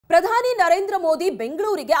ಪ್ರಧಾನಿ ನರೇಂದ್ರ ಮೋದಿ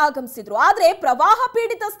ಬೆಂಗಳೂರಿಗೆ ಆಗಮಿಸಿದ್ರು. ಆದರೆ ಪ್ರವಾಹ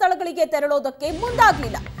ಪೀಡಿತ ಸ್ಥಳಗಳಿಗೆ ತೆರಳೋದಕ್ಕೆ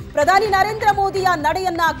ಮುಂದಾಗಲಿಲ್ಲ. ಪ್ರಧಾನಿ ನರೇಂದ್ರ ಮೋದಿಯ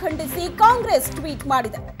ನಡೆಯನ್ನ ಖಂಡಿಸಿ ಕಾಂಗ್ರೆಸ್ ಟ್ವೀಟ್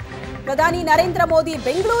ಮಾಡಿದೆ. ಪ್ರಧಾನಿ ನರೇಂದ್ರ ಮೋದಿ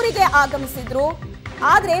ಬೆಂಗಳೂರಿಗೆ ಆಗಮಿಸಿದ್ರು.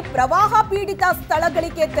 ಆದರೆ ಪ್ರವಾಹ ಪೀಡಿತ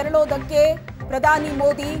ಸ್ಥಳಗಳಿಗೆ ತೆರಳೋದಕ್ಕೆ ಪ್ರಧಾನಿ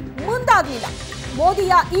ಮೋದಿ ಮುಂದಾಗಲಿಲ್ಲ.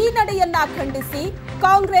 ಮೋದಿಯ ಈ ನಡೆಯನ್ನ ಖಂಡಿಸಿ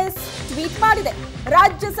ಕಾಂಗ್ರೆಸ್ ಟ್ವೀಟ್ ಮಾಡಿದೆ.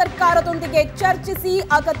 ರಾಜ್ಯ ಸರ್ಕಾರದೊಂದಿಗೆ ಚರ್ಚಿಸಿ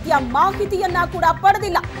ಅಗತ್ಯ ಮಾಹಿತಿಯನ್ನ ಕೂಡ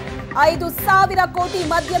ಪಡೆದಿಲ್ಲ. 5,000 ಕೋಟಿ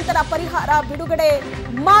ಮಧ್ಯಂತರ ಪರಿಹಾರ ಬಿಡುಗಡೆ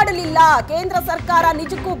ಮಾಡಲಿಲ್ಲ. ಕೇಂದ್ರ ಸರ್ಕಾರ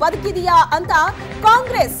ನಿಜಕ್ಕೂ ಬದುಕಿದೆಯಾ ಅಂತ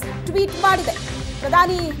ಕಾಂಗ್ರೆಸ್ ಟ್ವೀಟ್ ಮಾಡಿದೆ.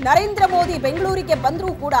 ಪ್ರಧಾನಿ ನರೇಂದ್ರ ಮೋದಿ ಬೆಂಗಳೂರಿಗೆ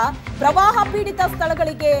ಬಂದರೂ ಕೂಡ ಪ್ರವಾಹ ಪೀಡಿತ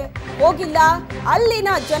ಸ್ಥಳಗಳಿಗೆ ಹೋಗಿಲ್ಲ. ಅಲ್ಲಿನ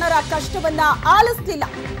ಜನರ ಕಷ್ಟವನ್ನ ಆಲಿಸಲಿಲ್ಲ.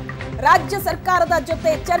 ರಾಜ್ಯ ಸರ್ಕಾರದ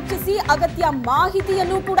ಜೊತೆ ಚರ್ಚಿಸಿ ಅಗತ್ಯ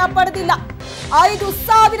ಮಾಹಿತಿಯನ್ನು ಕೂಡ ಪಡೆದಿಲ್ಲ.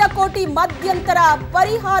 5,000 ಕೋಟಿ ಮಧ್ಯಂತರ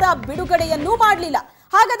ಪರಿಹಾರ ಬಿಡುಗಡೆಯನ್ನೂ ಮಾಡಲಿಲ್ಲ.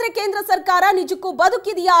 ಹಾಗಾದ್ರೆ ಕೇಂದ್ರ ಸರ್ಕಾರ ನಿಜಕ್ಕೂ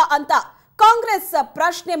ಬದುಕಿದೆಯಾ ಅಂತ ಕಾಂಗ್ರೆಸ್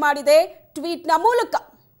ಪ್ರಶ್ನೆ ಮಾಡಿದೆ ಟ್ವೀಟ್ನ ಮೂಲಕ.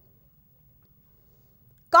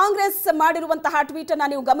 ಕಾಂಗ್ರೆಸ್ ಮಾಡಿರುವಂತಹ ಟ್ವೀಟ್ ಅನ್ನು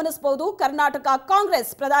ನೀವು ಗಮನಿಸಬಹುದು. ಕರ್ನಾಟಕ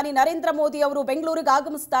ಕಾಂಗ್ರೆಸ್ ಪ್ರಧಾನಿ ನರೇಂದ್ರ ಮೋದಿ ಅವರು ಬೆಂಗಳೂರಿಗೆ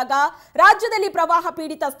ಆಗಮಿಸಿದಾಗ ರಾಜ್ಯದಲ್ಲಿ ಪ್ರವಾಹ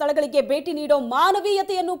ಪೀಡಿತ ಸ್ಥಳಗಳಿಗೆ ಭೇಟಿ ನೀಡೋ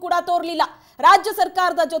ಮಾನವೀಯತೆಯನ್ನು ಕೂಡ ತೋರಲಿಲ್ಲ. ರಾಜ್ಯ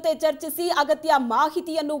ಸರ್ಕಾರದ ಜೊತೆ ಚರ್ಚಿಸಿ ಅಗತ್ಯ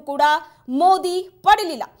ಮಾಹಿತಿಯನ್ನು ಕೂಡ ಮೋದಿ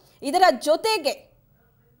ಪಡೆಯಲಿಲ್ಲ. ಇದರ ಜೊತೆಗೆ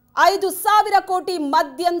 5,000 ಕೋಟಿ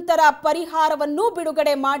ಮಧ್ಯಂತರ ಪರಿಹಾರವನ್ನು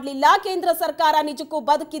ಬಿಡುಗಡೆ ಮಾಡಲಿಲ್ಲ. ಕೇಂದ್ರ ಸರ್ಕಾರ ನಿಜಕ್ಕೂ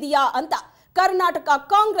ಬದುಕಿದೆಯಾ ಅಂತ ಕರ್ನಾಟಕ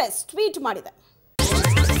ಕಾಂಗ್ರೆಸ್ ಟ್ವೀಟ್ ಮಾಡಿದೆ.